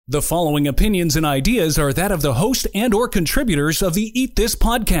The following opinions and ideas are that of the host and or contributors of the Eat This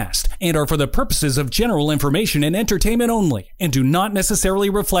podcast and are for the purposes of general information and entertainment only and do not necessarily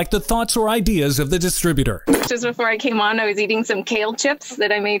reflect the thoughts or ideas of the distributor. Just before I came on, I was eating some kale chips that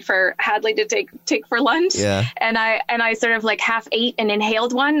I made for Hadley to take for lunch. Yeah. And I sort of like half ate and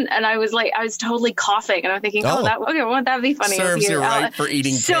inhaled one, and I was totally coughing, and I'm thinking, won't that be funny? Serves you right for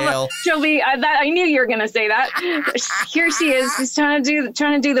eating kale. Shelby, I knew you were going to say that. Here she is, she's trying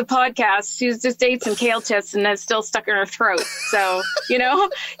to do the podcast. She's just ate some kale chips and it's still stuck in her throat. So,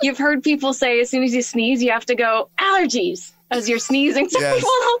 you've heard people say as soon as you sneeze, you have to go allergies as you're sneezing. So Yes. people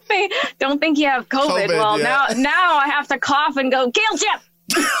don't think you have COVID. Well, yeah. now I have to cough and go, kale chip!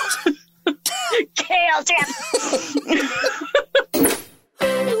 Kale chip!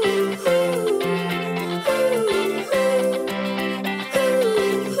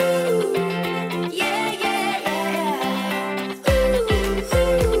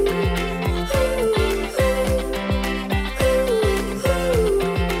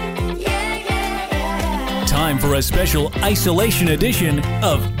 Time for a special isolation edition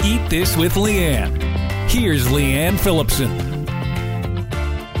of Eat This with Leanne. Here's Leanne Phillipson.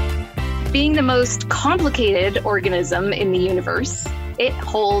 Being the most complicated organism in the universe, it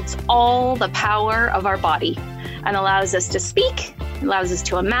holds all the power of our body and allows us to speak, allows us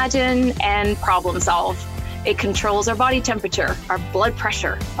to imagine and problem solve. It controls our body temperature, our blood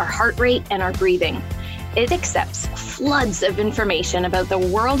pressure, our heart rate, and our breathing. It accepts floods of information about the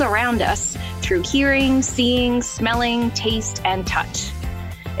world around us through hearing, seeing, smelling, taste, and touch.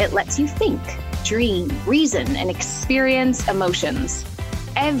 It lets you think, dream, reason, and experience emotions.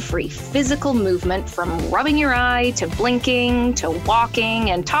 Every physical movement, from rubbing your eye to blinking to walking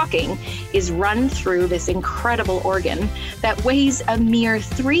and talking, is run through this incredible organ that weighs a mere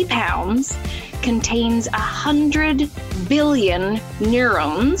 3 pounds, contains 100 billion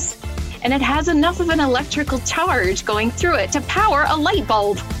neurons, and it has enough of an electrical charge going through it to power a light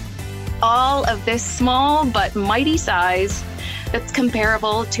bulb. All of this small but mighty size that's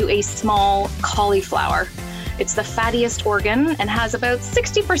comparable to a small cauliflower. It's the fattiest organ and has about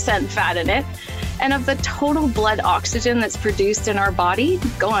 60% fat in it. And of the total blood oxygen that's produced in our body,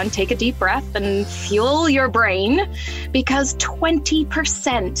 go on, take a deep breath and fuel your brain, because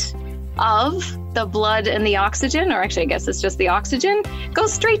 20% of the blood and the oxygen, or actually I guess it's just the oxygen,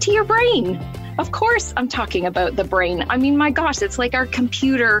 goes straight to your brain. Of course, I'm talking about the brain. I mean, my gosh, it's like our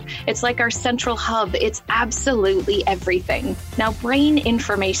computer. It's like our central hub. It's absolutely everything. Now, brain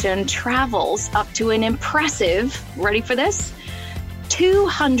information travels up to an impressive, ready for this?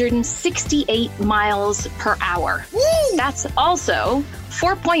 268 miles per hour. Woo! That's also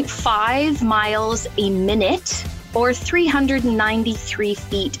 4.5 miles a minute, or 393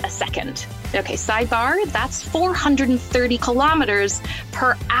 feet a second. Okay, sidebar, that's 430 kilometers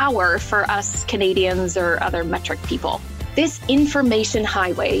per hour for us Canadians or other metric people. This information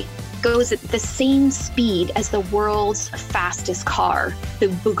highway goes at the same speed as the world's fastest car, the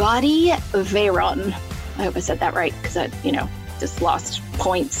Bugatti Veyron. I hope I said that right, because I, just lost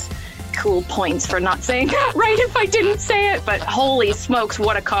points. Cool points for not saying that right if I didn't say it, but holy smokes,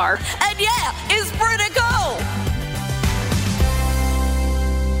 what a car. And yeah, it's free to go!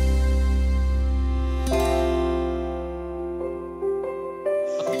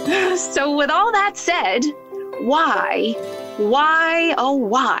 So with all that said, why,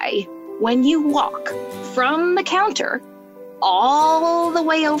 when you walk from the counter all the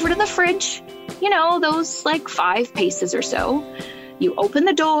way over to the fridge, those like 5 paces or so, you open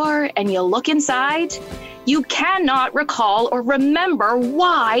the door and you look inside, you cannot recall or remember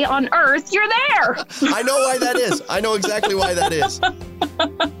why on earth you're there. I know why that is. I know exactly why that is.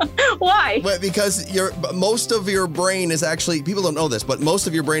 Why? But because most of your brain is actually, people don't know this, but most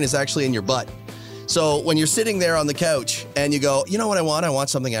of your brain is actually in your butt. So when you're sitting there on the couch and you go, you know what I want? I want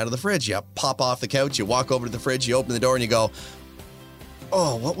something out of the fridge. You pop off the couch, you walk over to the fridge, you open the door and you go,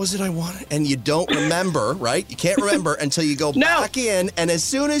 oh, what was it I wanted? And you don't remember, right? You can't remember until you go back in. And as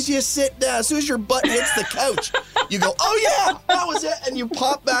soon as you sit down, as soon as your butt hits the couch, you go, oh yeah, that was it. And you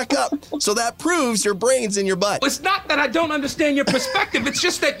pop back up. So that proves your brain's in your butt. It's not that I don't understand your perspective. It's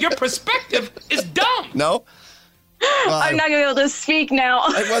just that your perspective is dumb. No? I'm not gonna be able to speak now.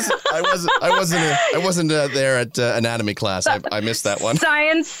 I wasn't there at anatomy class. I missed that one.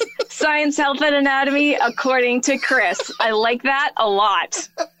 Science, health, and anatomy, according to Chris. I like that a lot.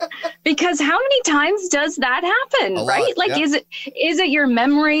 Because how many times does that happen, right? Like, yeah. is it your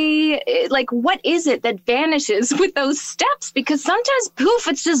memory? Like, what is it that vanishes with those steps? Because sometimes, poof,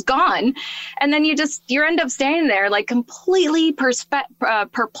 it's just gone. And then you end up standing there, like, completely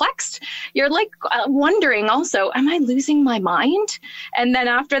perplexed. You're like wondering also, am I losing my mind? And then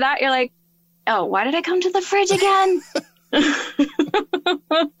after that, you're like, oh, why did I come to the fridge again?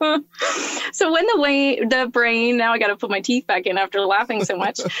 So when the brain, now I got to put my teeth back in after laughing so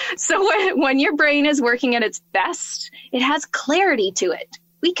much. So when your brain is working at its best, it has clarity to it.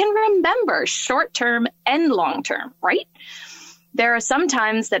 We can remember short-term and long-term, right? There are some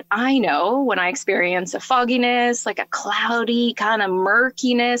times that I know when I experience a fogginess, like a cloudy kind of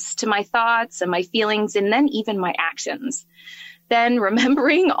murkiness to my thoughts and my feelings, and then even my actions. Then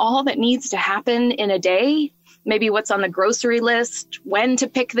remembering all that needs to happen in a day, maybe what's on the grocery list, when to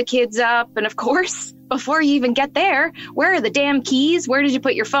pick the kids up, and of course, before you even get there, where are the damn keys? Where did you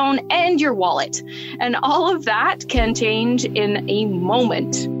put your phone and your wallet? And all of that can change in a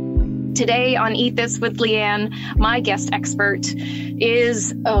moment. Today on Eat This with Leanne, my guest expert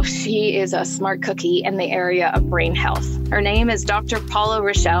she is a smart cookie in the area of brain health. Her name is Dr. Paula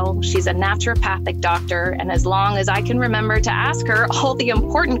Rochelle. She's a naturopathic doctor, and as long as I can remember to ask her all the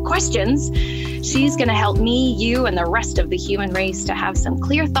important questions, she's going to help me, you, and the rest of the human race to have some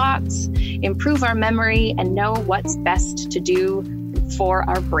clear thoughts, improve our memory, and know what's best to do for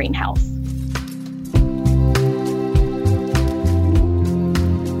our brain health.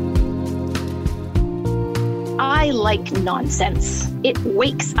 I like nonsense. It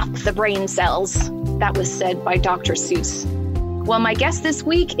wakes up the brain cells. That was said by Dr. Seuss. Well, my guest this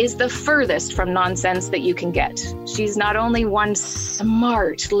week is the furthest from nonsense that you can get. She's not only one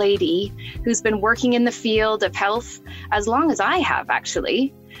smart lady who's been working in the field of health as long as I have,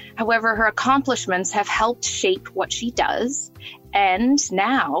 actually. However, her accomplishments have helped shape what she does. And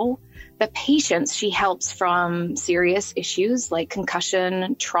now the patients she helps from serious issues like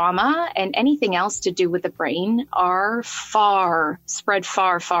concussion, trauma, and anything else to do with the brain are spread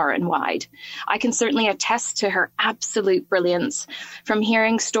far and wide. I can certainly attest to her absolute brilliance from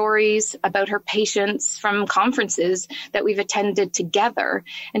hearing stories about her patients from conferences that we've attended together.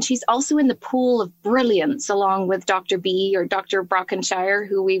 And she's also in the pool of brilliance along with Dr. B or Dr. Brockenshire,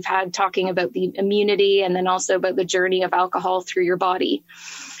 who we've had talking about the immunity and then also about the journey of alcohol through your body.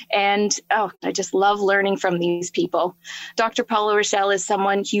 And I just love learning from these people. Dr. Paula Rochelle is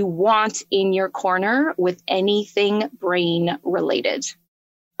someone you want in your corner with anything brain related.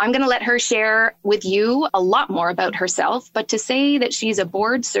 I'm going to let her share with you a lot more about herself, but to say that she's a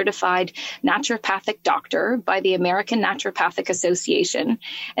board certified naturopathic doctor by the American Naturopathic Association,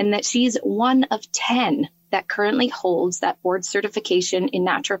 and that she's one of 10 that currently holds that board certification in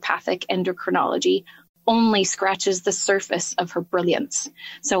naturopathic endocrinology, only scratches the surface of her brilliance.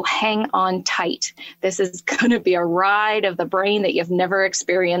 So hang on tight. This is going to be a ride of the brain that you've never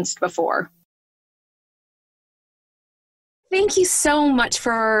experienced before. Thank you so much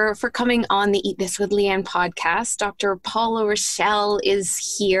for coming on the Eat This with Leanne podcast. Dr. Paula Rochelle is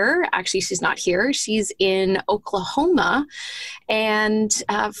here. Actually, she's not here. She's in Oklahoma. And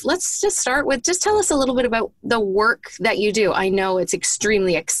let's just start with, just tell us a little bit about the work that you do. I know it's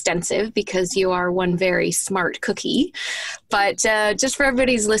extremely extensive because you are one very smart cookie. But just for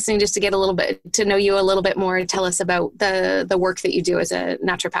everybody's listening, just to get a little bit, to know you a little bit more, tell us about the work that you do as a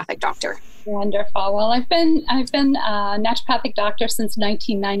naturopathic doctor. Wonderful. Well, I've been a naturopathic doctor since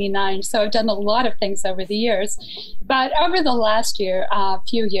 1999, so I've done a lot of things over the years. But over the last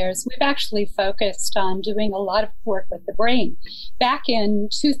few years, we've actually focused on doing a lot of work with the brain. Back in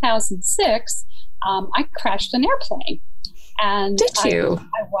 2006, I crashed an airplane, and Did you?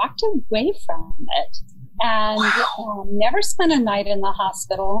 I walked away from it, and never spent a night in the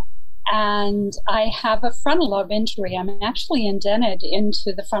hospital. And I have a frontal lobe injury. I'm actually indented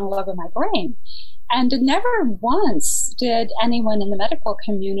into the frontal lobe of my brain. And never once did anyone in the medical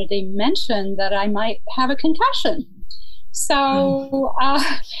community mention that I might have a concussion. So,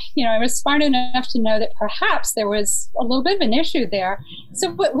 I was smart enough to know that perhaps there was a little bit of an issue there. So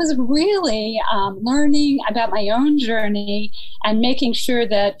it was really learning about my own journey and making sure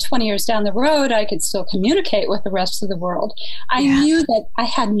that 20 years down the road, I could still communicate with the rest of the world. I knew that I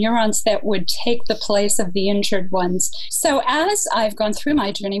had neurons that would take the place of the injured ones. So as I've gone through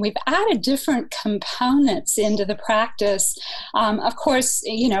my journey, we've added different components into the practice. Of course,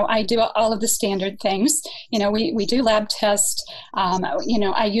 I do all of the standard things. We do lab tests.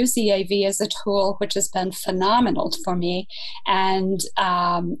 I use EAV as a tool, which has been phenomenal for me. And,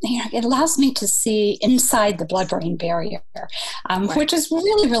 it allows me to see inside the blood-brain barrier, which is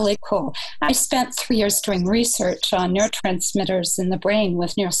really, really cool. I spent 3 years doing research on neurotransmitters in the brain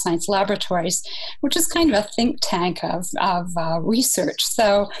with Neuroscience Laboratories, which is kind of a think tank of research.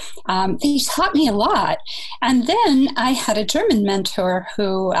 So they taught me a lot. And then I had a German mentor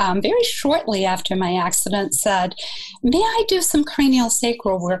who very shortly after my accident said, may I do some cranial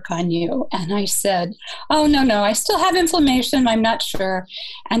sacral work on you? And I said, oh, no, I still have inflammation. I'm not sure.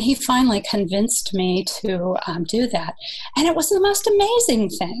 And he finally convinced me to do that. And it was the most amazing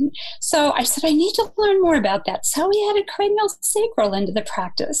thing. So I said, I need to learn more about that. So we added cranial sacral into the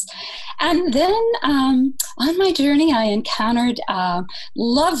practice. And then on my journey, I encountered a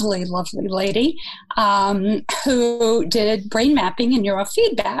lovely, lovely lady who did brain mapping and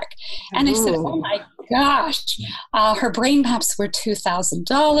neurofeedback. And I said, oh my gosh, her brain maps were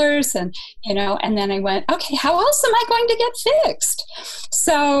 $2,000. And then I went, okay, how else am I going to get fixed?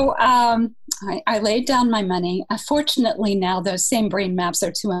 So I laid down my money. Fortunately, now those same brain maps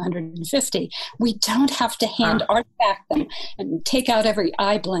are $250. We don't have to hand artifact them and take out every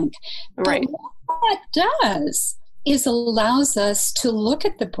eye blink. Right. But what that does is allows us to look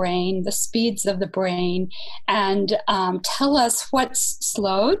at the brain, the speeds of the brain, and tell us what's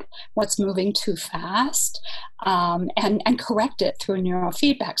slowed, what's moving too fast, and correct it through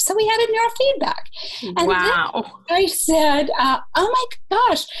neurofeedback. So we added neurofeedback. And wow. then I said, oh my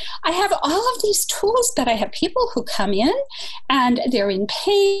gosh, I have all of these tools, but I have people who come in and they're in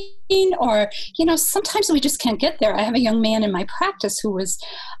pain, or, sometimes we just can't get there. I have a young man in my practice who was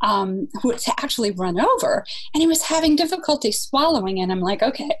actually run over, and he was having difficulty swallowing. And I'm like,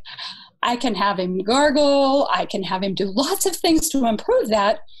 okay, I can have him gargle. I can have him do lots of things to improve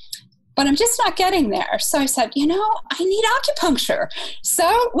that, but I'm just not getting there. So I said, I need acupuncture.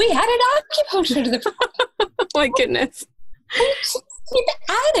 So we added acupuncture to the My goodness. We just keep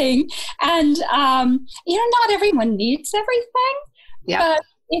adding. And, not everyone needs everything. Yeah. But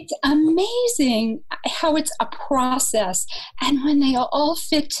it's amazing how it's a process. And when they all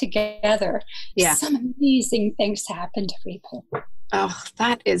fit together, some amazing things happen to people. Oh,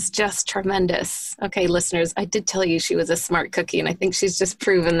 that is just tremendous. Okay, listeners, I did tell you she was a smart cookie, and I think she's just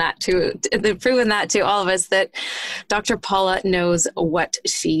proven that to all of us, that Dr. Paula knows what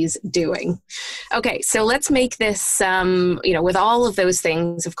she's doing. Okay, so let's make this, with all of those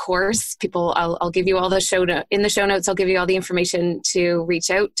things, of course, people, I'll give you all in the show notes, I'll give you all the information to reach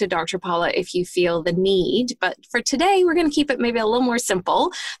out to Dr. Paula if you feel the need. But for today, we're going to keep it maybe a little more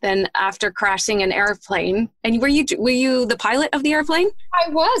simple than after crashing an airplane. And were you the pilot of the airplane?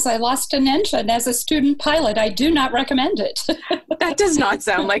 I lost an engine as a student pilot. I do not recommend it. That does not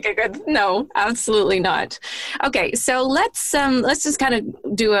sound like a good, no, absolutely not. Okay, so let's just kind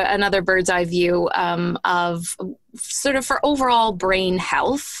of do another bird's eye view of sort of for overall brain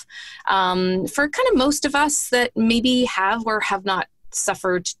health for kind of most of us that maybe have or have not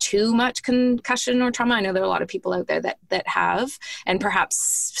suffered too much concussion or trauma. I know there are a lot of people out there that have, and perhaps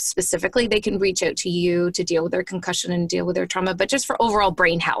specifically they can reach out to you to deal with their concussion and deal with their trauma. But just for overall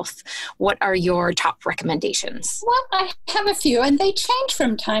brain health, what are your top recommendations? Well, I have a few, and they change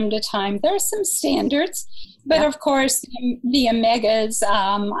from time to time. There are some standards, but of course, the omegas,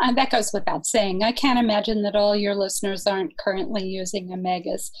 that goes without saying. I can't imagine that all your listeners aren't currently using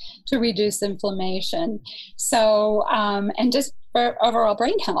omegas to reduce inflammation. So, and just for overall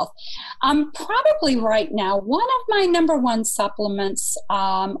brain health. Probably right now, one of my number one supplements,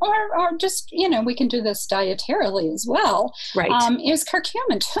 or just, we can do this dietarily as well, is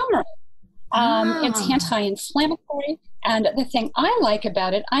curcumin, turmeric. It's anti-inflammatory. And the thing I like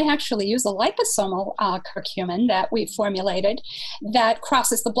about it, I actually use a liposomal curcumin that we formulated that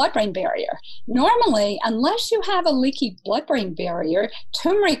crosses the blood-brain barrier. Normally, unless you have a leaky blood-brain barrier,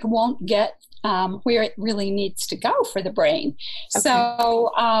 turmeric won't get where it really needs to go for the brain. Okay.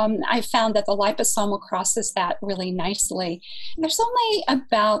 So I found that the liposomal crosses that really nicely. There's only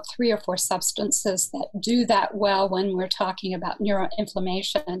about 3 or 4 substances that do that well when we're talking about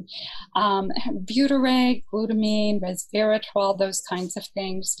neuroinflammation. Butyrate, glutamine, resveratrol, those kinds of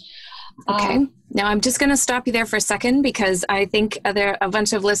things. Okay. Now I'm just going to stop you there for a second, because I think there a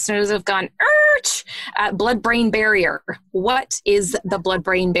bunch of listeners have gone, blood-brain barrier. What is the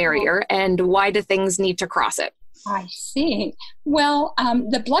blood-brain barrier, and why do things need to cross it? I see. Well,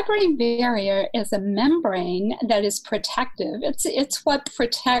 the blood-brain barrier is a membrane that is protective. It's what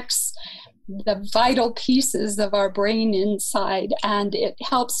protects the vital pieces of our brain inside, and it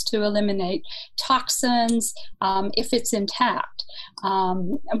helps to eliminate toxins if it's intact.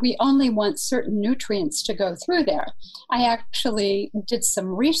 We only want certain nutrients to go through there. I actually did some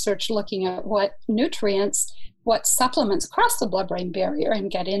research looking at what nutrients what supplements cross the blood-brain barrier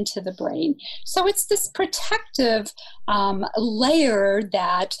and get into the brain. So it's this protective layer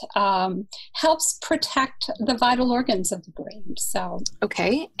that helps protect the vital organs of the brain. So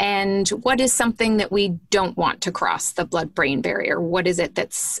okay, and what is something that we don't want to cross the blood-brain barrier? What is it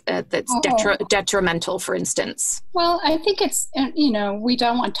that's detrimental, for instance? Well, I think it's, we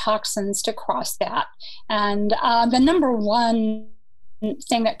don't want toxins to cross that. And the number one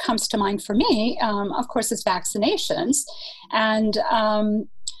thing that comes to mind for me, of course, is vaccinations. And,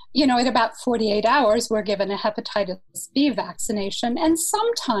 at about 48 hours, we're given a hepatitis B vaccination. And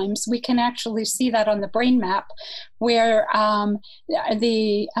sometimes we can actually see that on the brain map where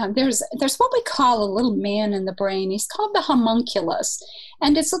there's what we call a little man in the brain. He's called the homunculus.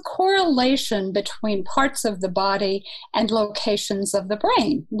 And it's a correlation between parts of the body and locations of the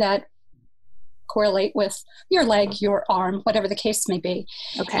brain that correlate with your leg, your arm, whatever the case may be.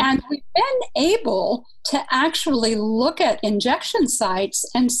 Okay. And we've been able to actually look at injection sites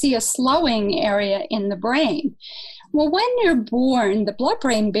and see a slowing area in the brain. Well, when you're born, the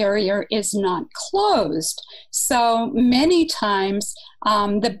blood-brain barrier is not closed. So many times,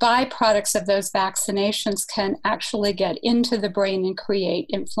 the byproducts of those vaccinations can actually get into the brain and create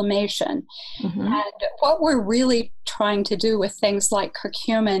inflammation. Mm-hmm. And what we're really trying to do with things like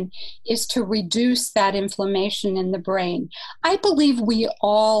curcumin is to reduce that inflammation in the brain. I believe we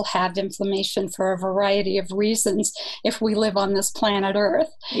all have inflammation for a variety of reasons if we live on this planet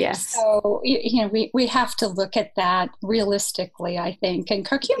Earth. Yes. So, we have to look at that realistically, I think. And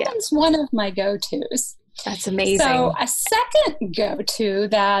curcumin's one of my go-tos. That's amazing. So a second go-to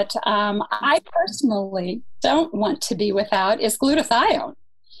that I personally don't want to be without is glutathione.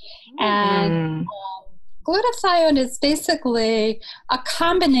 And glutathione is basically a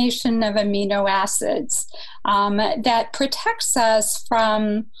combination of amino acids that protects us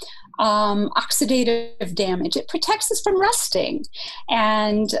from oxidative damage. It protects us from rusting,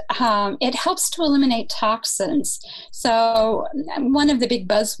 and it helps to eliminate toxins. So one of the big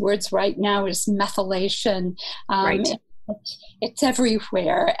buzzwords right now is methylation. Right. It's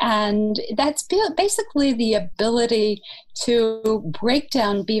everywhere, and that's basically the ability to break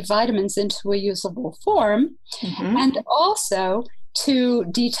down B vitamins into a usable form, mm-hmm. and also to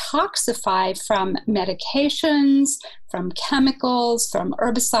detoxify from medications, from chemicals, from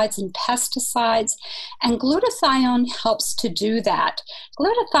herbicides and pesticides. And glutathione helps to do that.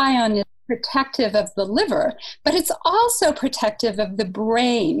 Glutathione is protective of the liver, but it's also protective of the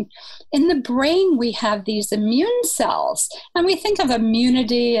brain. In the brain, we have these immune cells, and we think of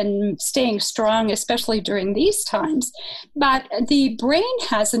immunity and staying strong, especially during these times. But the brain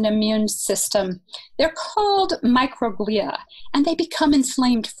has an immune system. They're called microglia, and they become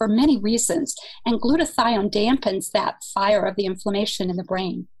inflamed for many reasons. And glutathione dampens that fire of the inflammation in the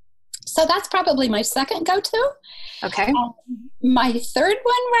brain. So that's probably my second go-to. Okay. My third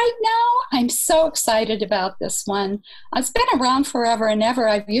one right now, I'm so excited about this one. It's been around forever and ever.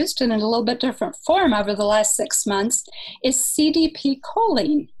 I've used it in a little bit different form over the last 6 months, is CDP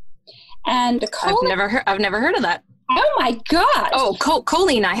choline. And choline, I've never heard of that. Oh my God. Oh,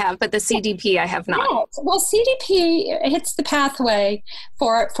 choline I have, but the CDP I have not. Yes. Well, CDP hits the pathway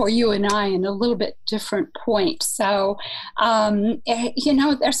for you and I in a little bit different point. So,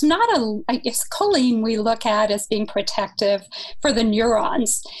 there's not I guess choline we look at as being protective for the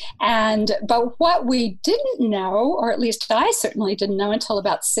neurons. But what we didn't know, or at least I certainly didn't know until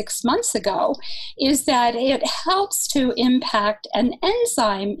about 6 months ago, is that it helps to impact an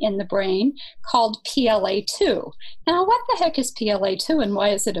enzyme in the brain called PLA2. Now, what the heck is PLA2 and why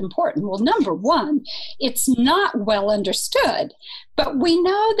is it important? Well, number one, it's not well understood, but we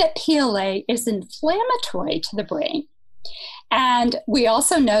know that PLA is inflammatory to the brain. And we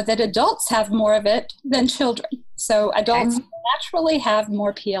also know that adults have more of it than children. So adults naturally have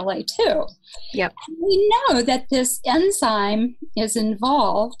more PLA2. Yep. And we know that this enzyme is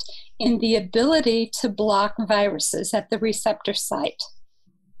involved in the ability to block viruses at the receptor site.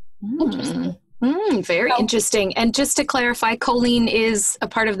 Interesting. Very interesting. And just to clarify, choline is a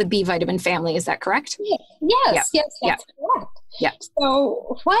part of the B vitamin family. Is that correct? Yes, that's correct. Yeah.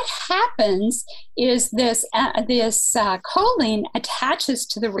 So what happens is this choline attaches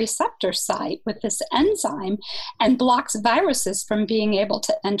to the receptor site with this enzyme and blocks viruses from being able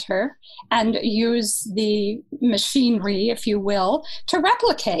to enter and use the machinery, if you will, to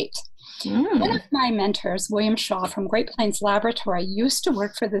replicate. One of my mentors, William Shaw from Great Plains Laboratory, used to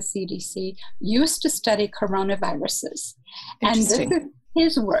work for the CDC, used to study coronaviruses. And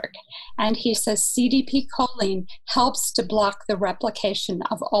his work, and he says CDP choline helps to block the replication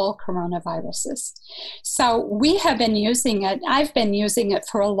of all coronaviruses. So we have been using it. I've been using it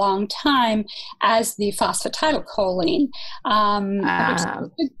for a long time as the phosphatidylcholine, which is a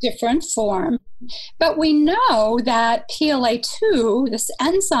different form. But we know that PLA2, this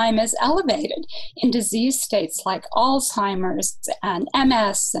enzyme, is elevated in disease states like Alzheimer's and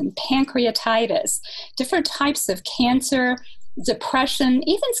MS and pancreatitis, different types of cancer, depression,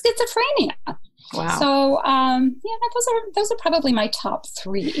 even schizophrenia. Wow. So, those are probably my top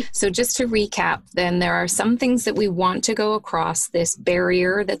three. So just to recap, then there are some things that we want to go across this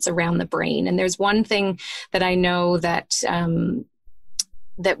barrier that's around the brain. And there's one thing that I know that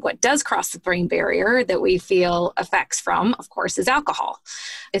what does cross the brain barrier that we feel effects from, of course, is alcohol.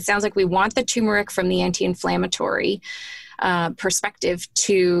 It sounds like we want the turmeric from the anti-inflammatory perspective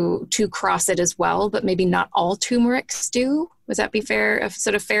to cross it as well, but maybe not all turmerics do. Would that be fair? A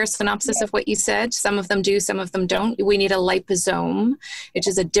sort of fair synopsis of what you said? Some of them do, some of them don't. We need a liposome, which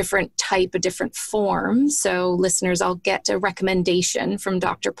is a different type, a different form. So listeners, I'll get a recommendation from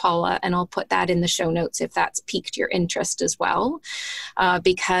Dr. Paula, and I'll put that in the show notes if that's piqued your interest as well.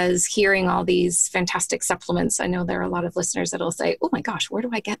 Because hearing all these fantastic supplements, I know there are a lot of listeners that'll say, oh my gosh, where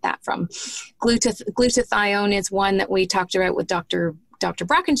do I get that from? Glutathione is one that we talked about with Dr.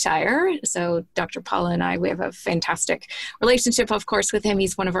 Brackenshire. So Dr. Paula and I, we have a fantastic relationship, of course, with him.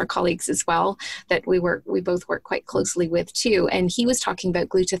 He's one of our colleagues as well that we both work quite closely with too. And he was talking about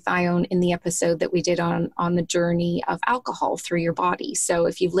glutathione in the episode that we did on the journey of alcohol through your body. So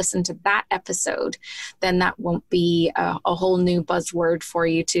if you've listened to that episode, then that won't be a whole new buzzword for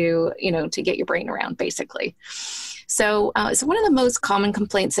you to get your brain around, basically. So one of the most common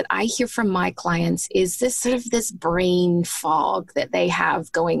complaints that I hear from my clients is this brain fog that they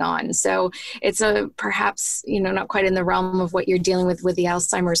have going on. So it's perhaps, not quite in the realm of what you're dealing with the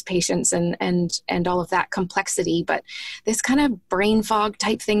Alzheimer's patients and all of that complexity, but this kind of brain fog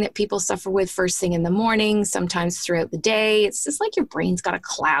type thing that people suffer with first thing in the morning, sometimes throughout the day. It's just like your brain's got a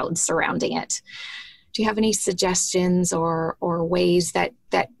cloud surrounding it. Do you have any suggestions or ways that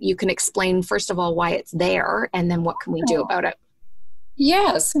you can explain, first of all, why it's there, and then what can we do about it?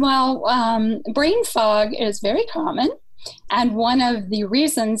 Yes, well, brain fog is very common. And one of the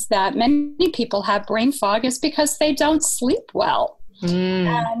reasons that many people have brain fog is because they don't sleep well.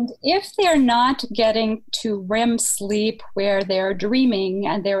 And if they're not getting to REM sleep where they're dreaming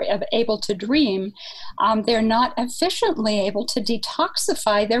and they're able to dream, they're not efficiently able to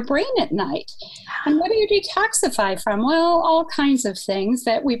detoxify their brain at night. And what do you detoxify from? Well, all kinds of things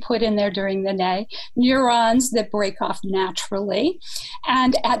that we put in there during the day, neurons that break off naturally.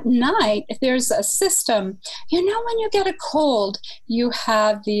 And at night, there's a system, when you get a cold, you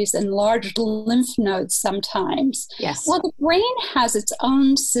have these enlarged lymph nodes sometimes. Yes. Well, the brain has its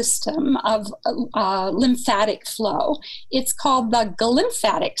own system of lymphatic flow. It's called the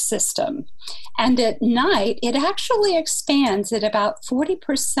glymphatic system. And at night, it actually expands at about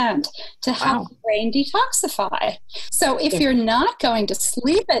 40% to help the brain detoxify. So if you're not going to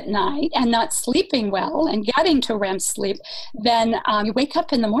sleep at night and not sleeping well and getting to REM sleep, then you wake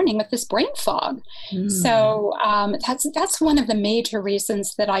up in the morning with this brain fog. So that's one of the major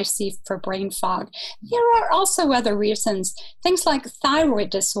reasons that I see for brain fog. There are also other reasons. Things like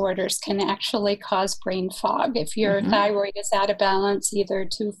thyroid disorders can actually cause brain fog if your thyroid is out of balance, either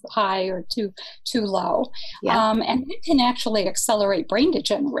too high or too low. Yeah. And it can actually accelerate brain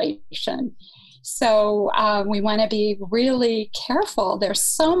degeneration. So we want to be really careful. There's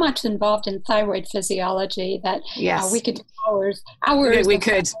so much involved in thyroid physiology that we could do hours. We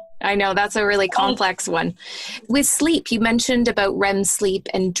could. I know, that's a really complex one. With sleep, you mentioned about REM sleep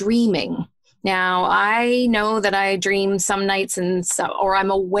and dreaming. Now, I know that I dream some nights or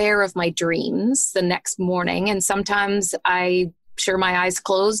I'm aware of my dreams the next morning, and sometimes I sure my eyes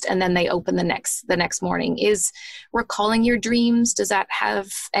closed and then they open the next morning. Is recalling your dreams, does that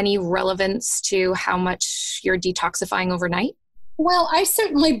have any relevance to how much you're detoxifying overnight? Well, I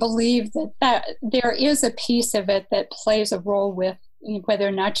certainly believe that there is a piece of it that plays a role with whether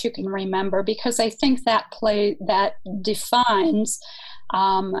or not you can remember, because I think that defines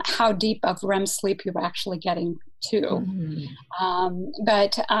how deep of REM sleep you're actually getting to.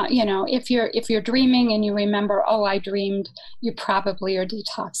 But if you're dreaming and you remember, I dreamed, you probably are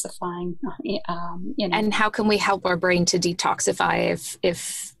detoxifying. And how can we help our brain to detoxify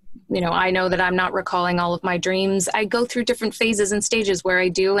if I know that I'm not recalling all of my dreams. I go through different phases and stages where I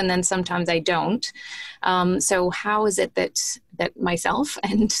do, and then sometimes I don't. So how is it that myself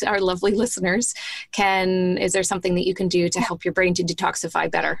and our lovely listeners is there something that you can do to help your brain to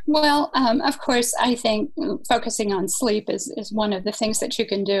detoxify better? Well, of course, I think focusing on sleep is one of the things that you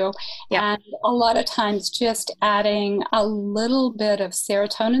can do. Yeah. And a lot of times just adding a little bit of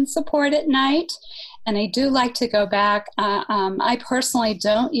serotonin support at night. And I do like to go back. I personally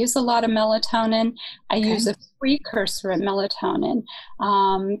don't use a lot of melatonin. I use a precursor of melatonin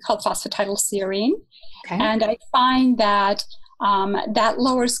called phosphatidylserine. Okay. And I find that that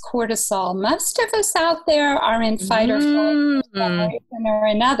lowers cortisol. Most of us out there are in fight or flight or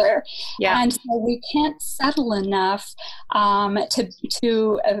another. Yeah. And so we can't settle enough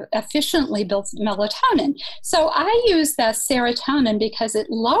to efficiently build melatonin. So I use that serotonin because it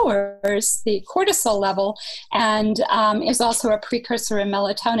lowers the cortisol level and is also a precursor of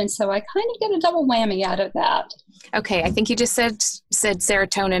melatonin. So I kind of get a double whammy out of that. Okay, I think you just said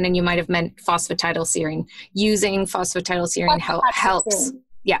serotonin, and you might have meant phosphatidylserine. Using phosphatidylserine helps.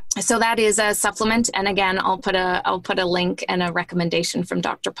 Yeah, so that is a supplement, and again, I'll put a link and a recommendation from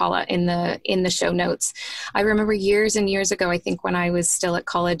Dr. Paula in the show notes. I remember years and years ago, I think when I was still at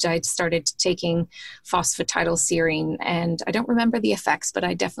college, I started taking phosphatidylserine, and I don't remember the effects, but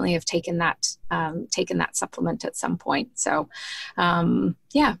I definitely have taken that supplement at some point. So,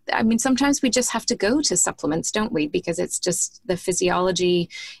 yeah, I mean, sometimes we just have to go to supplements, don't we? Because it's just the physiology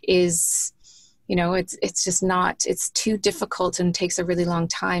is. It's just not, it's too difficult and takes a really long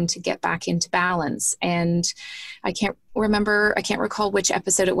time to get back into balance. And I can't recall which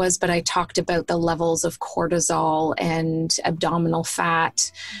episode it was, but I talked about the levels of cortisol and abdominal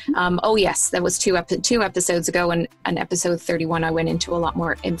fat. Oh yes, that was two episodes ago. And on episode 31, I went into a lot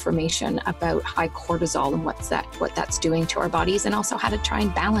more information about high cortisol and what that's doing to our bodies, and also how to try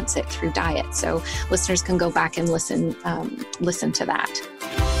and balance it through diet. So listeners can go back and listen to that.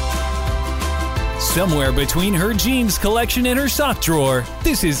 Somewhere between her jeans collection and her sock drawer,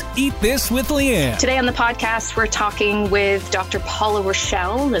 this is Eat This with Leanne. Today on the podcast, we're talking with Dr. Paula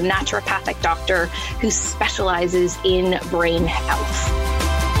Rochelle, the naturopathic doctor who specializes in brain health.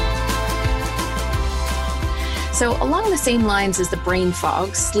 So along the same lines as the brain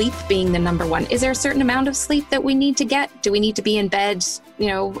fog, sleep being the number one, is there a certain amount of sleep that we need to get? Do we need to be in bed,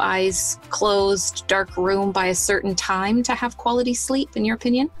 eyes closed, dark room by a certain time to have quality sleep, in your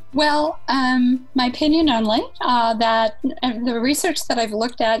opinion? Well, my opinion only, that the research that I've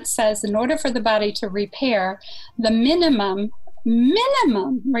looked at says in order for the body to repair, the minimum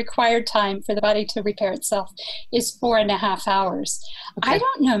required time for the body to repair itself is 4.5 hours. Okay. I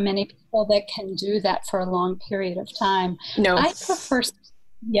don't know many people that can do that for a long period of time. No. I prefer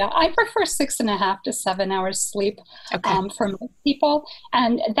 6.5 to 7 hours sleep for most people.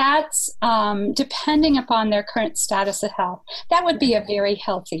 And that's depending upon their current status of health. That would be a very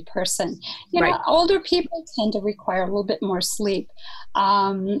healthy person. Older people tend to require a little bit more sleep.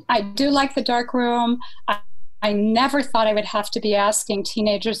 I do like the dark room. I never thought I would have to be asking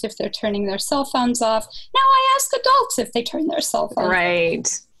teenagers if they're turning their cell phones off. Now I ask adults if they turn their cell phones off.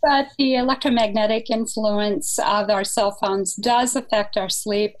 Right. But the electromagnetic influence of our cell phones does affect our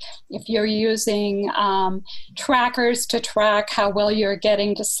sleep. If you're using trackers to track how well you're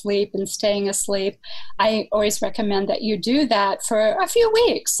getting to sleep and staying asleep, I always recommend that you do that for a few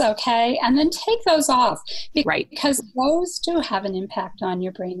weeks, okay? And then take those off. Because those do have an impact on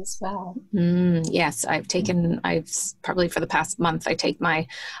your brain as well. Yes, I've probably for the past month, I take my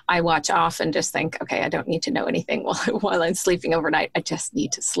iWatch off and just think, okay, I don't need to know anything while I'm sleeping overnight. I just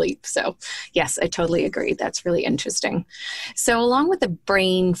need to sleep. So yes, I totally agree. That's really interesting. So along with the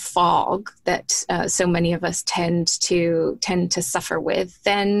brain fog that so many of us tend to suffer with,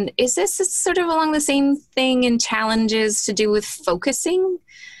 then is this sort of along the same thing in challenges to do with focusing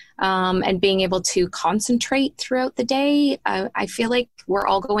and being able to concentrate throughout the day? I feel like we're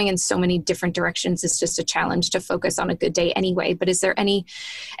all going in so many different directions. It's just a challenge to focus on a good day anyway. But is there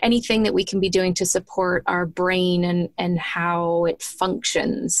anything that we can be doing to support our brain and how it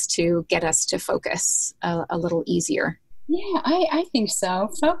functions to get us to focus a little easier? Yeah, I think so.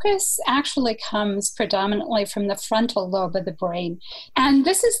 Focus actually comes predominantly from the frontal lobe of the brain. And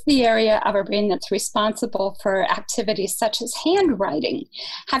this is the area of our brain that's responsible for activities such as handwriting.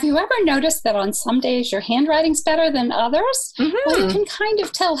 have you ever noticed that on some days your handwriting's better than others? Mm-hmm. Well, you can kind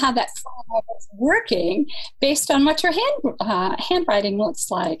of tell how that is working based on what your handwriting looks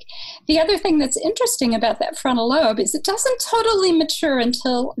like. The other thing that's interesting about that frontal lobe is it doesn't totally mature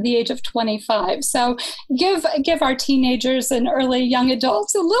until the age of 25. So give our teenagers and early young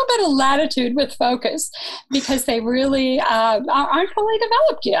adults a little bit of latitude with focus, because they really aren't fully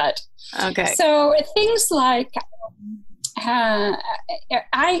developed yet. Okay. So things like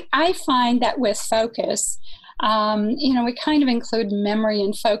I find that with focus, we kind of include memory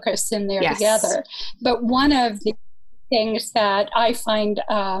and focus in there together. But one of the things that I find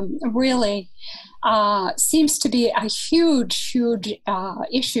really seems to be a huge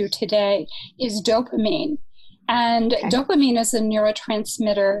issue today is dopamine. And dopamine is a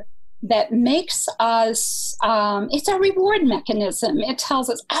neurotransmitter that makes us, it's a reward mechanism. It tells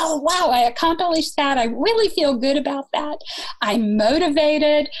us, oh, wow, I accomplished that. I really feel good about that. I'm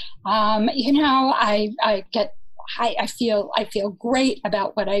motivated. I feel great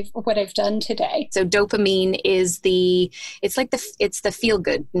about what I've done today. So dopamine is the feel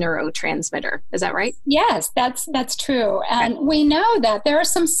good neurotransmitter. Is that right? Yes, that's true. And we know that there are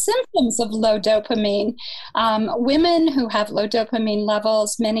some symptoms of low dopamine. Women who have low dopamine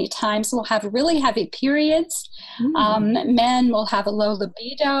levels many times will have really heavy periods. Men will have a low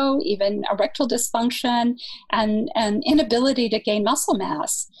libido, even erectile dysfunction, and inability to gain muscle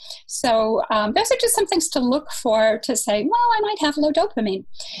mass. So those are just some things to look for to say, well, I might have low dopamine.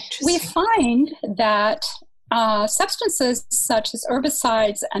 We find that substances such as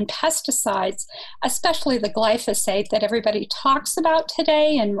herbicides and pesticides, especially the glyphosate that everybody talks about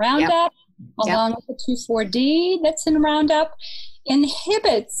today in Roundup, along with the 2,4-D that's in Roundup,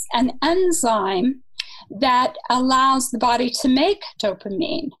 inhibits an enzyme that allows the body to make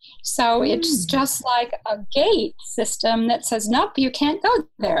dopamine. So it's just like a gate system that says, nope, you can't go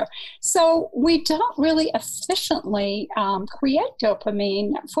there. So we don't really efficiently create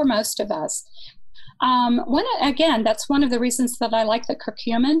dopamine for most of us. That's one of the reasons that I like the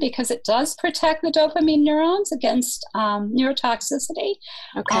curcumin, because it does protect the dopamine neurons against neurotoxicity,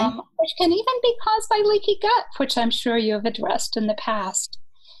 which can even be caused by leaky gut, which I'm sure you have addressed in the past.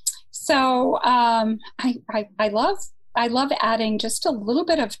 So I love adding just a little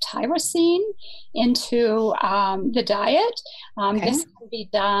bit of tyrosine into the diet. This can be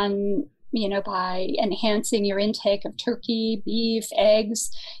done, by enhancing your intake of turkey, beef,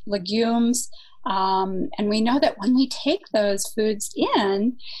 eggs, legumes. And we know that when we take those foods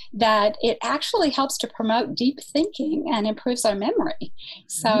in, that it actually helps to promote deep thinking and improves our memory.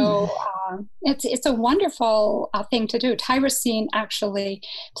 So it's a wonderful thing to do. Tyrosine actually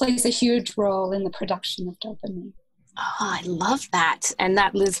plays a huge role in the production of dopamine. Oh, I love that. And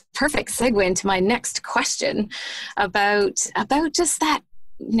that is perfect segue into my next question about just that,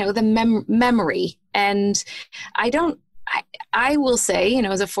 the memory. And I will say,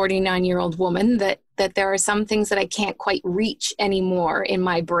 as a 49-year-old woman, that there are some things that I can't quite reach anymore in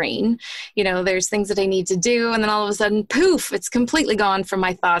my brain. There's things that I need to do, and then all of a sudden, poof, it's completely gone from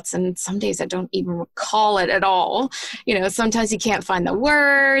my thoughts. And some days I don't even recall it at all. Sometimes you can't find the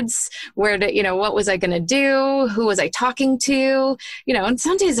words, what was I going to do? Who was I talking to? And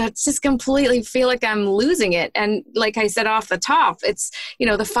some days I just completely feel like I'm losing it. And like I said off the top, it's,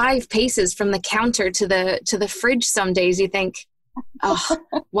 the 5 paces from the counter to the fridge. Some days you think, oh,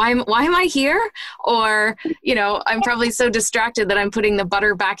 why am I here? Or, I'm probably so distracted that I'm putting the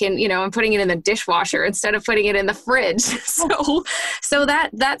butter back in, I'm putting it in the dishwasher instead of putting it in the fridge. So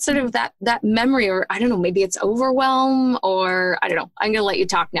that sort of that memory, or I don't know, maybe it's overwhelm, or I don't know. I'm going to let you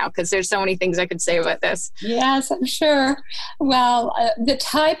talk now, because there's so many things I could say about this. Yes, I'm sure. Well, the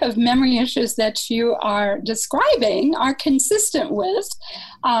type of memory issues that you are describing are consistent with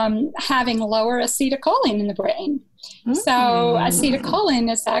having lower acetylcholine in the brain. So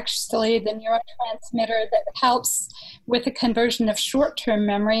acetylcholine is actually the neurotransmitter that helps with the conversion of short-term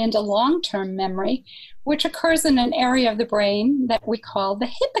memory into long-term memory, which occurs in an area of the brain that we call the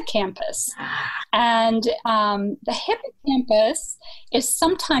hippocampus. And the hippocampus is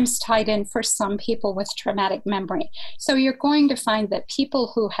sometimes tied in for some people with traumatic memory. So you're going to find that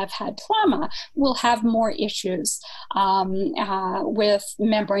people who have had trauma will have more issues with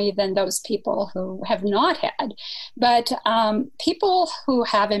memory than those people who have not had. But people who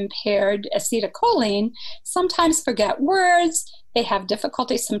have impaired acetylcholine sometimes forget words. They have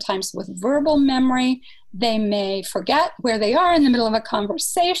difficulty sometimes with verbal memory. They may forget where they are in the middle of a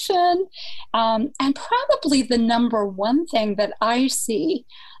conversation. And probably the number one thing that I see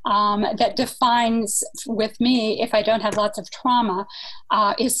that defines with me, if I don't have lots of trauma,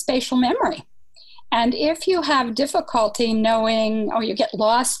 is spatial memory. And if you have difficulty knowing, or you get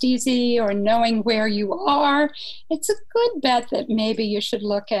lost easy, or knowing where you are, it's a good bet that maybe you should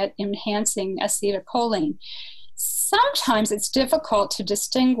look at enhancing acetylcholine. Sometimes it's difficult to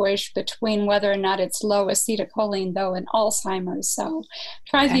distinguish between whether or not it's low acetylcholine, though, in Alzheimer's. So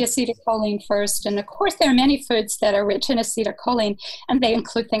try the acetylcholine first. And of course, there are many foods that are rich in acetylcholine, and they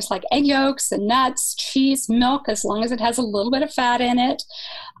include things like egg yolks and nuts, cheese, milk, as long as it has a little bit of fat in it.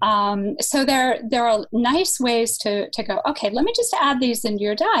 So there are nice ways to go, okay, let me just add these into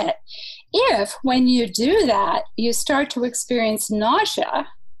your diet. If, when you do that, you start to experience nausea,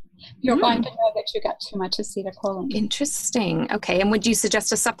 you're going to know that you got too much acetylcholine. Interesting. Okay. And would you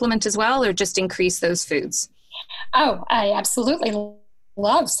suggest a supplement as well, or just increase those foods? Oh, I absolutely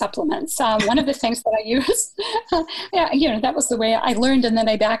love supplements. One of the things that I use, that was the way I learned, and then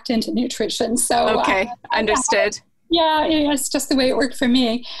I backed into nutrition. So understood. It's just the way it worked for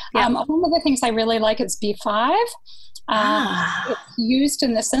me. Yeah. One of the things I really like is B5. It's used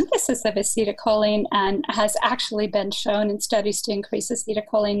in the synthesis of acetylcholine and has actually been shown in studies to increase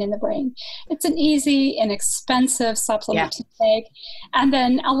acetylcholine in the brain. It's an easy, inexpensive supplement to take. And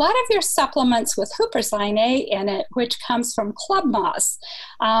then a lot of your supplements with huperzine A in it, which comes from club moss,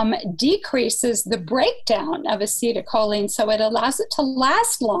 decreases the breakdown of acetylcholine, so it allows it to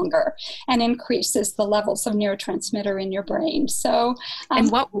last longer and increases the levels of neurotransmitter in your brain. So, and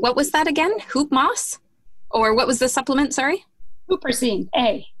what was that again? Hoop moss? Or what was the supplement, sorry? Huperzine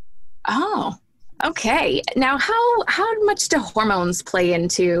A. Oh, okay. Now, how much do hormones play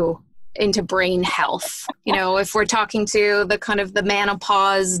into brain health? You know, if we're talking to the kind of the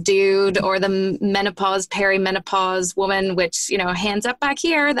menopause dude or the menopause, perimenopause woman, which, hands up back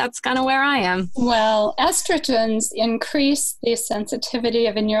here, that's kind of where I am. Well, estrogens increase the sensitivity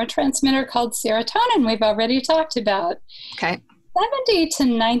of a neurotransmitter called serotonin we've already talked about. Okay. 70 to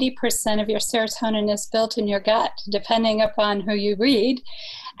 90% of your serotonin is built in your gut, depending upon who you read,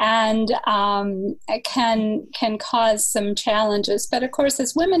 and it can cause some challenges. But of course,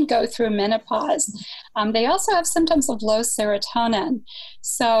 as women go through menopause, they also have symptoms of low serotonin.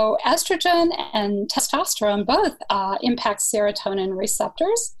 So estrogen and testosterone both impact serotonin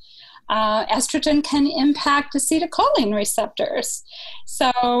receptors. Estrogen can impact acetylcholine receptors.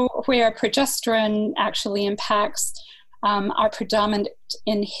 So where progesterone actually impacts our predominant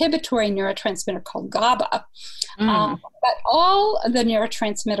inhibitory neurotransmitter called GABA. But all the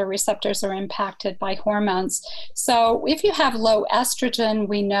neurotransmitter receptors are impacted by hormones. So if you have low estrogen,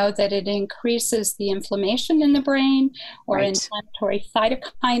 we know that it increases the inflammation in the brain or inflammatory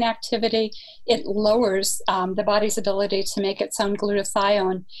cytokine activity. It lowers the body's ability to make its own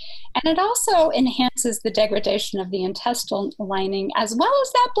glutathione. And it also enhances the degradation of the intestinal lining, as well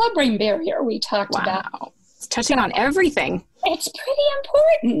as that blood-brain barrier we talked about. It's touching on everything. It's pretty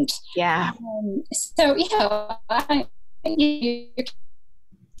important. Yeah.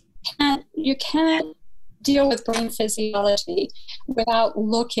 You can't deal with brain physiology without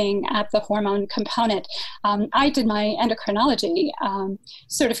looking at the hormone component. I did my endocrinology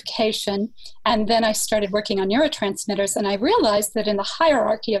certification, and then I started working on neurotransmitters, and I realized that in the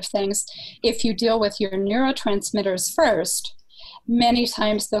hierarchy of things, if you deal with your neurotransmitters first, many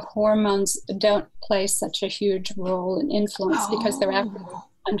times the hormones don't play such a huge role and influence because they're actually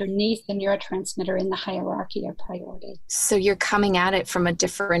underneath the neurotransmitter in the hierarchy of priority. So you're coming at it from a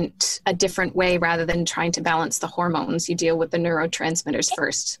different way rather than trying to balance the hormones. You deal with the neurotransmitters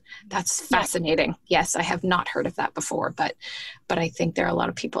first. That's fascinating. Yes, I have not heard of that before, but I think there are a lot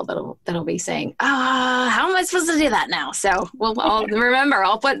of people that'll be saying, how am I supposed to do that now? So I'll remember.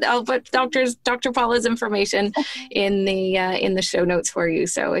 I'll put Dr. Paula's information in the show notes for you.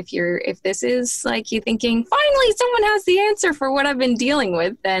 So if this is like you thinking, finally someone has the answer for what I've been dealing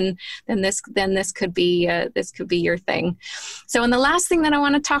with, then this could be your thing. So, and the last thing that I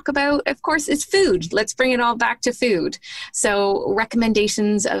want to talk about, of course, is food. Let's bring it all back to food. So,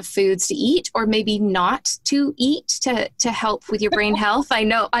 recommendations of foods to eat or maybe not to eat to help with your brain health. I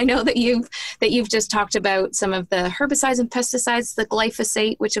know that you've just talked about some of the herbicides and pesticides, the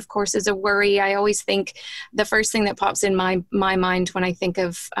glyphosate, which of course is a worry. I always think the first thing that pops in my mind when I think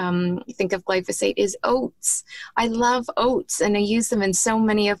of glyphosate is oats. I love oats, and I use them in so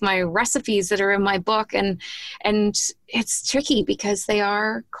many of my recipes that are in my book, and it's tricky because they've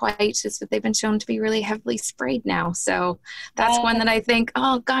been shown to be really heavily sprayed now. So that's one that I think,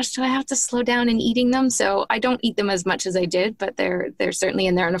 oh gosh, do I have to slow down in eating them? So I don't eat them as much as I did, but they're certainly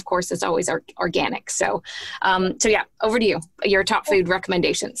in there. And of course, it's always organic. So yeah, over to you. Your top food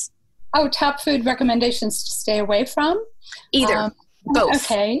recommendations. Oh, top food recommendations to stay away from? Either, both.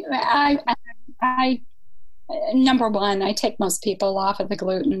 Okay. I number one, I take most people off of the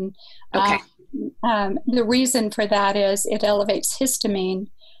gluten. Okay. the reason for that is it elevates histamine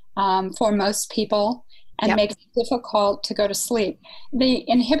for most people and makes it difficult to go to sleep. The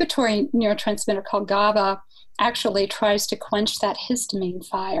inhibitory neurotransmitter called GABA actually tries to quench that histamine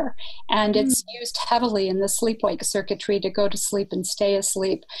fire. And it's used heavily in the sleep-wake circuitry to go to sleep and stay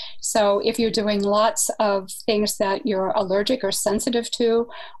asleep. So if you're doing lots of things that you're allergic or sensitive to,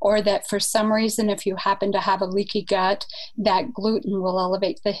 or that for some reason, if you happen to have a leaky gut, that gluten will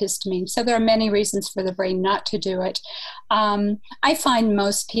elevate the histamine. So there are many reasons for the brain not to do it. I find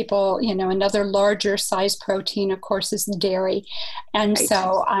most people, another larger size protein, of course, is dairy. And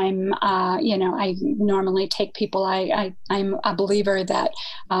so I'm, I normally take people, I'm a believer that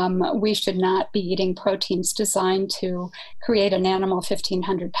we should not be eating proteins designed to create an animal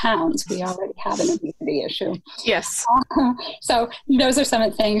 1,500 pounds. We already have an obesity issue. Yes. So those are some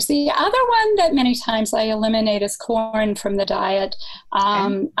of the things. The other one that many times I eliminate is corn from the diet.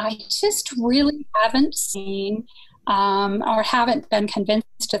 I just really haven't seen or haven't been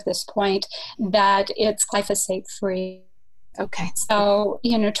convinced at this point that it's glyphosate free. Okay. So,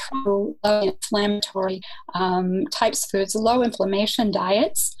 true low inflammatory types of foods, low inflammation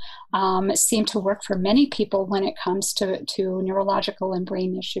diets seem to work for many people when it comes to neurological and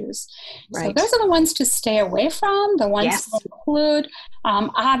brain issues. Right. So those are the ones to stay away from, the ones to include,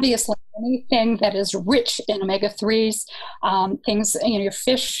 obviously, anything that is rich in omega-3s, things, your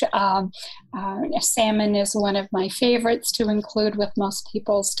fish, salmon is one of my favorites to include with most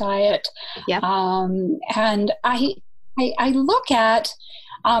people's diet. Yep. And I look at,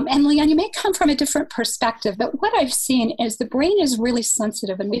 and Leanne, you may come from a different perspective, but what I've seen is the brain is really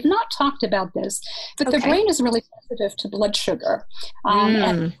sensitive, and we've not talked about this, but the brain is really sensitive to blood sugar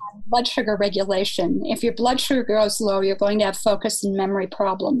and blood sugar regulation. If your blood sugar goes low, you're going to have focus and memory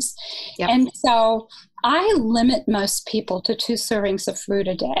problems. Yep. And so I limit most people to 2 servings of fruit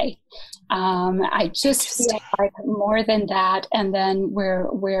a day. I just feel like more than that, and then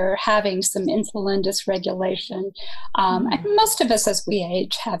we're having some insulin dysregulation. And most of us, as we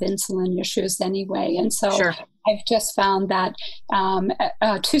age, have insulin issues anyway, and so I've just found that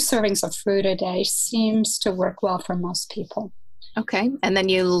 2 servings of fruit a day seems to work well for most people. Okay, and then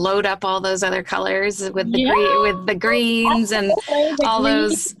you load up all those other colors with the greens and all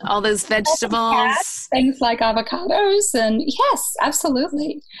those vegetables, things like avocados, and yes,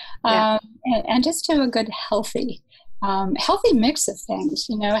 absolutely, and just do a good healthy mix of things.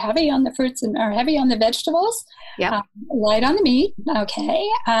 Heavy on the fruits or heavy on the vegetables, light on the meat. Okay,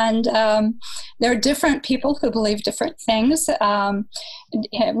 and there are different people who believe different things.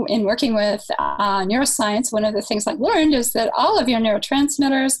 In working with neuroscience, one of the things I've learned is that all of your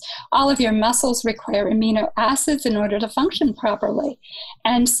neurotransmitters, all of your muscles require amino acids in order to function properly.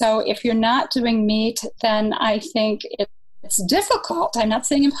 And so if you're not doing meat, then I think it's difficult. I'm not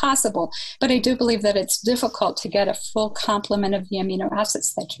saying impossible, but I do believe that it's difficult to get a full complement of the amino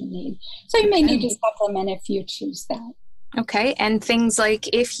acids that you need. So you may need to supplement if you choose that. Okay. And things like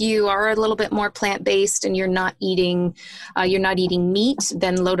if you are a little bit more plant-based and you're not eating meat,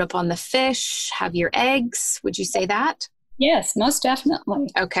 then load up on the fish, have your eggs. Would you say that? Yes, most definitely.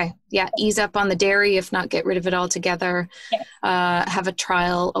 Okay. Yeah. Ease up on the dairy, if not get rid of it altogether. Yes. Have a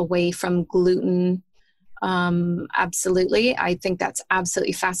trial away from gluten. Absolutely. I think that's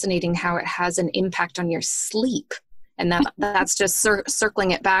absolutely fascinating how it has an impact on your sleep. And that's just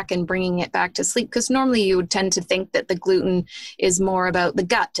circling it back and bringing it back to sleep. Because normally you would tend to think that the gluten is more about the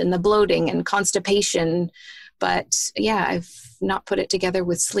gut and the bloating and constipation. But yeah, I've not put it together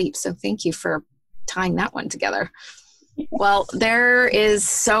with sleep. So thank you for tying that one together. Well, there is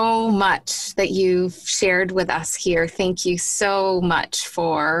so much that you've shared with us here. Thank you so much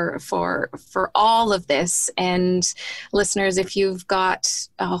for all of this. And listeners, if you've got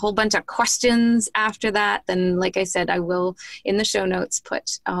a whole bunch of questions after that, then like I said, I will in the show notes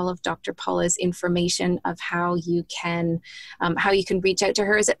put all of Dr. Paula's information of how you can reach out to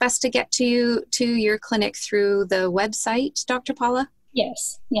her. Is it best to get to your clinic through the website, Dr. Paula?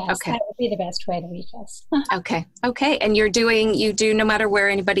 Yes. Okay. That would be the best way to reach us. Okay. And you do, no matter where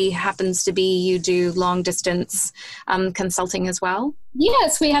anybody happens to be, you do long distance consulting as well?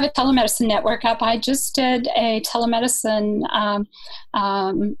 Yes, we have a telemedicine network up. I just did a telemedicine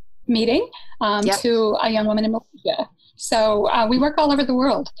meeting to a young woman in Malaysia. So we work all over the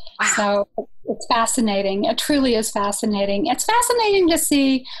world. Wow. So it's fascinating. It truly is fascinating. It's fascinating to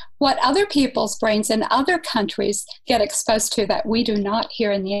see what other people's brains in other countries get exposed to that we do not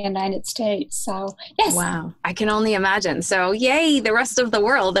here in the United States. So, yes. Wow. I can only imagine. So, yay, the rest of the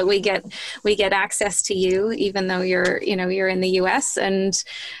world that we get access to you, even though you're in the US, and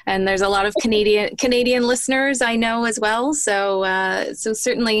there's a lot of Canadian listeners I know as well. So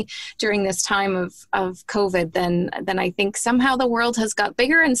certainly during this time of COVID, then I think somehow the world has got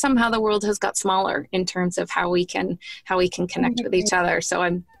bigger and somehow the world has got smaller in terms of how we can connect with each other. So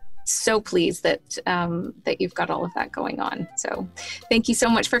I'm so pleased that you've got all of that going on. So thank you so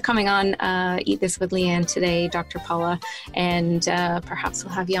much for coming on Eat This with Leanne today, Dr. Paula, and perhaps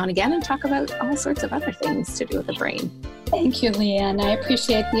we'll have you on again and talk about all sorts of other things to do with the brain. Thank you, Leanne. I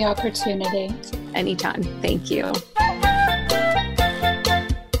appreciate the opportunity. Anytime. Thank you.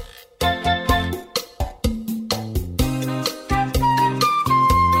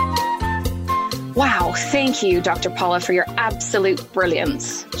 Wow, thank you, Dr. Paula, for your absolute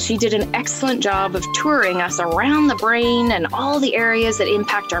brilliance. She did an excellent job of touring us around the brain and all the areas that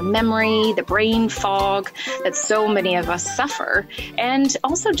impact our memory, the brain fog that so many of us suffer, and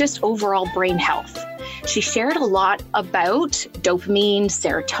also just overall brain health. She shared a lot about dopamine,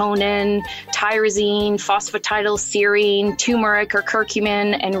 serotonin, tyrosine, phosphatidylserine, turmeric or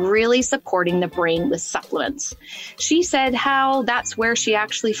curcumin, and really supporting the brain with supplements. She said how that's where she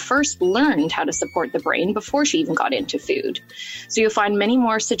actually first learned how to support the brain before she even got into food. So you'll find many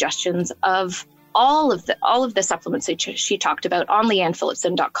more suggestions of all of the supplements that she talked about on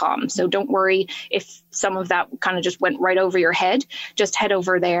leannephillipson.com. So don't worry if some of that kind of just went right over your head. Just head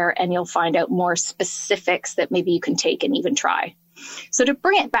over there and you'll find out more specifics that maybe you can take and even try. So to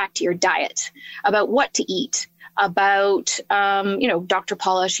bring it back to your diet, about what to eat, about, Dr.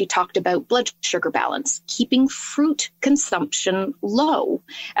 Paula, she talked about blood sugar balance, keeping fruit consumption low.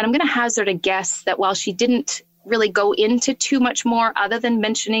 And I'm going to hazard a guess that while she didn't really go into too much more other than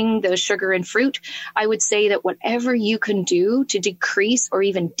mentioning the sugar in fruit, I would say that whatever you can do to decrease or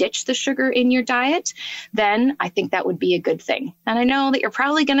even ditch the sugar in your diet, then I think that would be a good thing. And I know that you're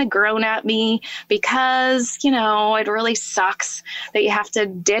probably going to groan at me because, it really sucks that you have to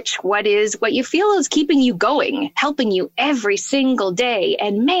ditch what you feel is keeping you going, helping you every single day.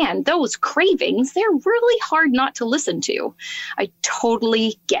 And man, those cravings, they're really hard not to listen to. I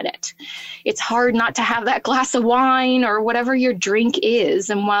totally get it. It's hard not to have that glass of wine or whatever your drink is.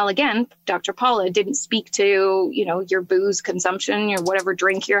 And while, again, Dr. Paula didn't speak to, your booze consumption or whatever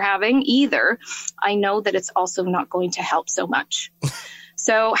drink you're having either, I know that it's also not going to help so much.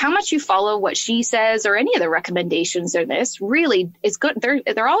 So how much you follow what she says or any of the recommendations in this really is good.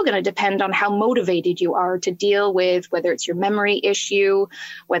 They're all going to depend on how motivated you are to deal with whether it's your memory issue,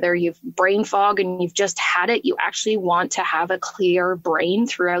 whether you've brain fog and you've just had it. You actually want to have a clear brain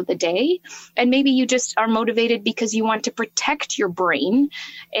throughout the day. And maybe you just are motivated because you want to protect your brain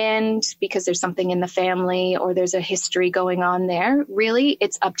and because there's something in the family or there's a history going on there. Really,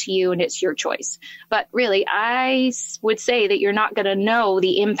 it's up to you and it's your choice. But really, I would say that you're not going to know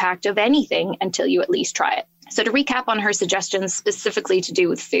the impact of anything until you at least try it. So to recap on her suggestions specifically to do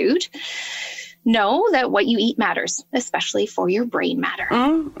with food, know that what you eat matters, especially for your brain matter.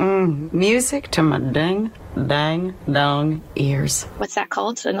 Music to my ding, dang, dong ears. What's that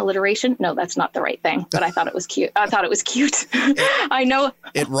called? An alliteration? No, that's not the right thing, but I thought it was cute. I know.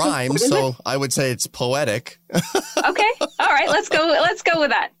 It rhymes, so I would say it's poetic. Okay. All right. Let's go with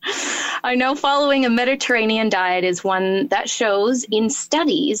that. I know following a Mediterranean diet is one that shows in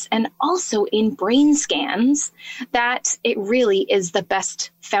studies and also in brain scans that it really is the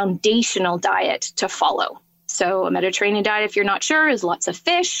best foundational diet to follow. So a Mediterranean diet, if you're not sure, is lots of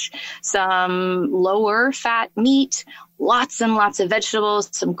fish, some lower fat meat, lots and lots of vegetables,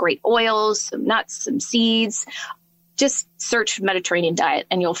 some great oils, some nuts, some seeds. Just search Mediterranean diet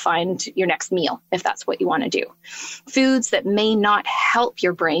and you'll find your next meal if that's what you want to do. Foods that may not help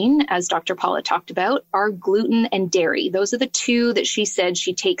your brain, as Dr. Paula talked about, are gluten and dairy. Those are the two that she said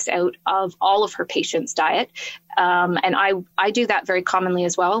she takes out of all of her patients' diet. And I do that very commonly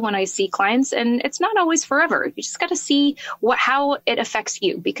as well when I see clients, and it's not always forever. You just got to see how it affects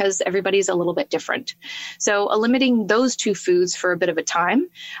you because everybody's a little bit different. So limiting those two foods for a bit of a time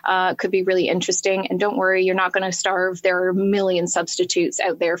could be really interesting. And don't worry, you're not going to starve. There are a million substitutes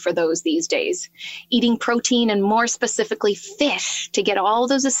out there for those these days. Eating protein and more specifically fish to get all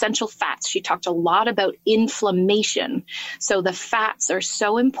those essential fats. She talked a lot about inflammation. So the fats are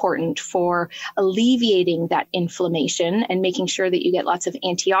so important for alleviating that inflammation and making sure that you get lots of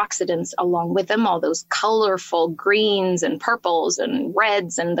antioxidants along with them, all those colorful greens and purples and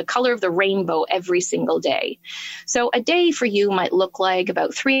reds and the color of the rainbow every single day. So a day for you might look like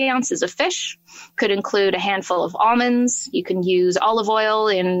about 3 ounces of fish, could include a handful of almonds, fats. You can use olive oil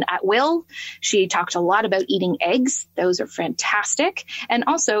at will. She talked a lot about eating eggs. Those are fantastic. And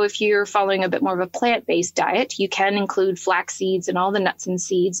also, if you're following a bit more of a plant-based diet, you can include flax seeds and all the nuts and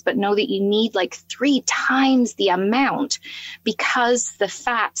seeds, but know that you need like 3 times the amount because the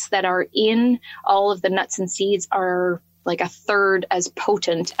fats that are in all of the nuts and seeds are like a third as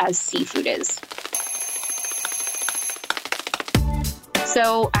potent as seafood is.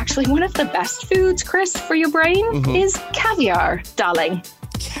 So actually, one of the best foods, Chris, for your brain is caviar, darling.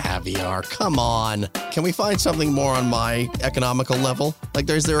 Caviar, come on. Can we find something more on my economical level? Like,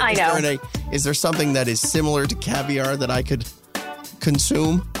 is there something that is similar to caviar that I could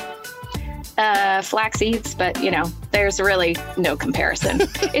consume? Flax seeds, but there's really no comparison.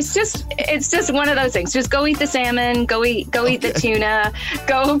 It's just one of those things. Just go eat the salmon, go eat the tuna,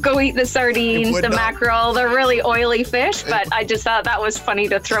 go eat the sardines, the mackerel, the really oily fish. But I just thought that was funny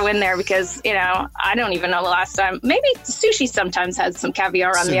to throw in there because, I don't even know the last time. Maybe sushi sometimes has some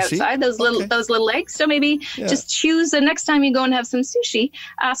caviar on the outside, those little eggs. So maybe just choose the next time you go and have some sushi,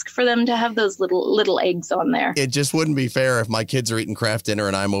 ask for them to have those little eggs on there. It just wouldn't be fair if my kids are eating Kraft Dinner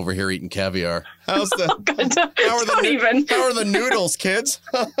and I'm over here eating caviar. How's the how are the noodles, kids?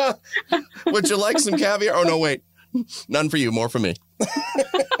 Would you like some caviar? Oh no, wait, none for you, more for me.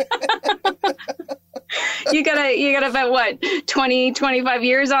 You got about what 20, 25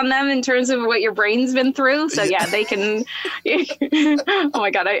 years on them in terms of what your brain's been through. So yeah, they can. Oh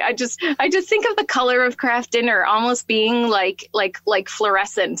my God, I just think of the color of Kraft Dinner almost being like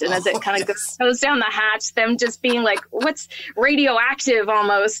fluorescent, and as it kind of goes down the hatch, them just being like what's radioactive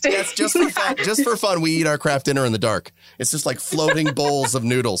almost. Yes, just for fun. Just for fun, we eat our Kraft Dinner in the dark. It's just like floating bowls of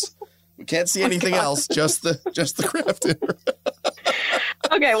noodles. We can't see anything else. Just the Kraft Dinner.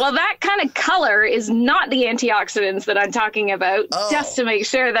 Okay, well, that kind of color is not the antioxidants that I'm talking about, just to make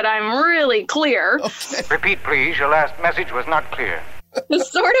sure that I'm really clear. Okay. Repeat, please. Your last message was not clear. The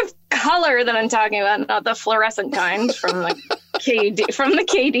sort of color that I'm talking about, not the fluorescent kind from the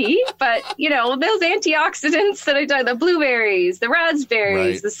KD, but, those antioxidants that I talked about, the blueberries, the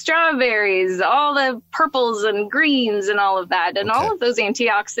raspberries, the strawberries, all the purples and greens and all of that, and all of those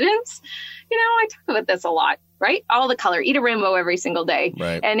antioxidants, I talk about this a lot. Right? All the color. Eat a rainbow every single day.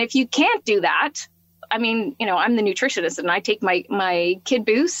 Right. And if you can't do that, I mean, I'm the nutritionist and I take my Kid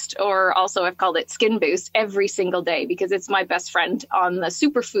Boost, or also I've called it Skin Boost, every single day because it's my best friend on the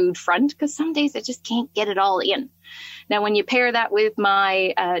superfood front because some days I just can't get it all in. Now, when you pair that with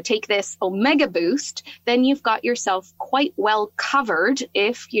my Take This Omega Boost, then you've got yourself quite well covered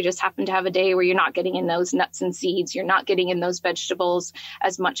if you just happen to have a day where you're not getting in those nuts and seeds, you're not getting in those vegetables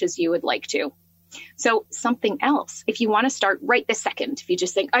as much as you would like to. So something else, if you want to start right this second, if you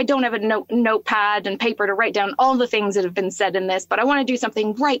just think, I don't have a notepad and paper to write down all the things that have been said in this, but I want to do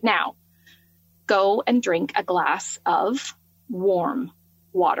something right now, go and drink a glass of warm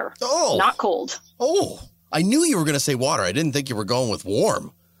water. Oh. Not cold. Oh, I knew you were going to say water. I didn't think you were going with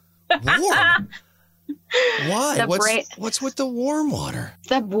warm. Warm? Why? What's with the warm water?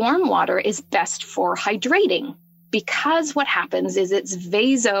 The warm water is best for hydrating. Because what happens is it's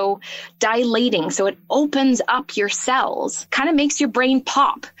vasodilating, so it opens up your cells, kind of makes your brain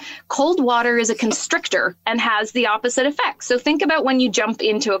pop. Cold water is a constrictor and has the opposite effect. So think about when you jump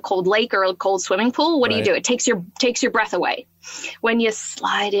into a cold lake or a cold swimming pool, what do you do? It takes your breath away. When you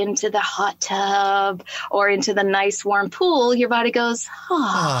slide into the hot tub or into the nice warm pool, your body goes,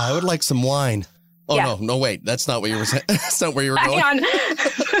 I would like some wine. Oh, no, wait. That's not what you were saying. That's not where you were going. Hang on.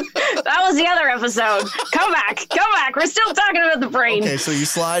 That was the other episode. Come back. We're still talking about the brain. Okay, so you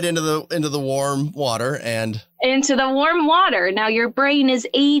slide into the warm water and... Into the warm water. Now, your brain is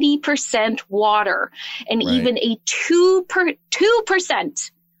 80% water. And even a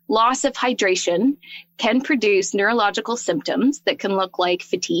 2% loss of hydration can produce neurological symptoms that can look like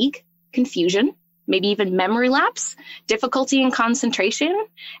fatigue, confusion, maybe even memory lapse, difficulty in concentration,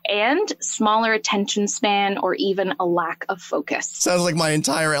 and smaller attention span or even a lack of focus. Sounds like my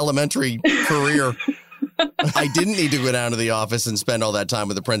entire elementary career. I didn't need to go down to the office and spend all that time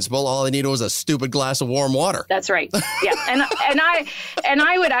with the principal. All I needed was a stupid glass of warm water. That's right. Yeah. And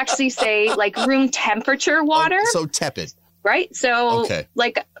I would actually say like room temperature water. Oh, so tepid. Right? So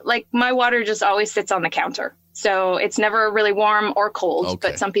like my water just always sits on the counter. So it's never really warm or cold,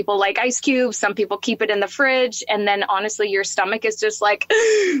 but some people like ice cubes. Some people keep it in the fridge. And then honestly, your stomach is just like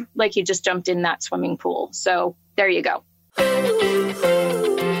you just jumped in that swimming pool. So there you go. All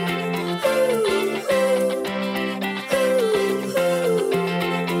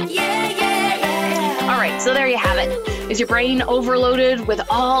right. So there you have it. Is your brain overloaded with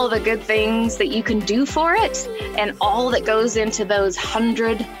all the good things that you can do for it and all that goes into those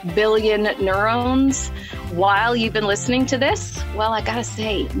 100 billion neurons while you've been listening to this? Well, I gotta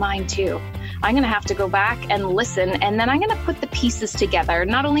say, mine too. I'm going to have to go back and listen, and then I'm going to put the pieces together,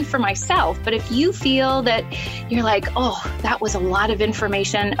 not only for myself, but if you feel that you're like, oh, that was a lot of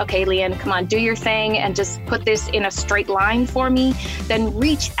information. Okay, Leanne, come on, do your thing and just put this in a straight line for me, then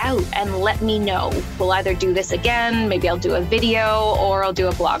reach out and let me know. We'll either do this again, maybe I'll do a video, or I'll do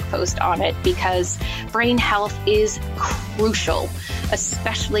a blog post on it, because brain health is crucial,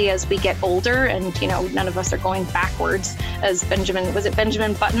 especially as we get older and, you know, none of us are going backwards. As was it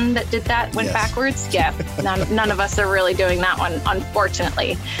Benjamin Button that did that, went backwards? Yeah, none of us are really doing that one,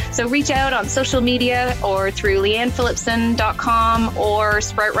 unfortunately. So reach out on social media or through leannephillipson.com or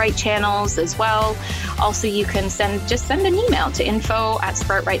Sprout Right channels as well. Also, you can send an email to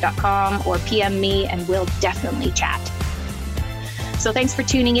info@sproutright.com or PM me and we'll definitely chat. So thanks for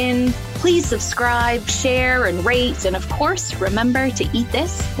tuning in. Please subscribe, share, and rate. And of course, remember to eat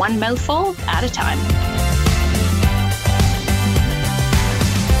this one mouthful at a time.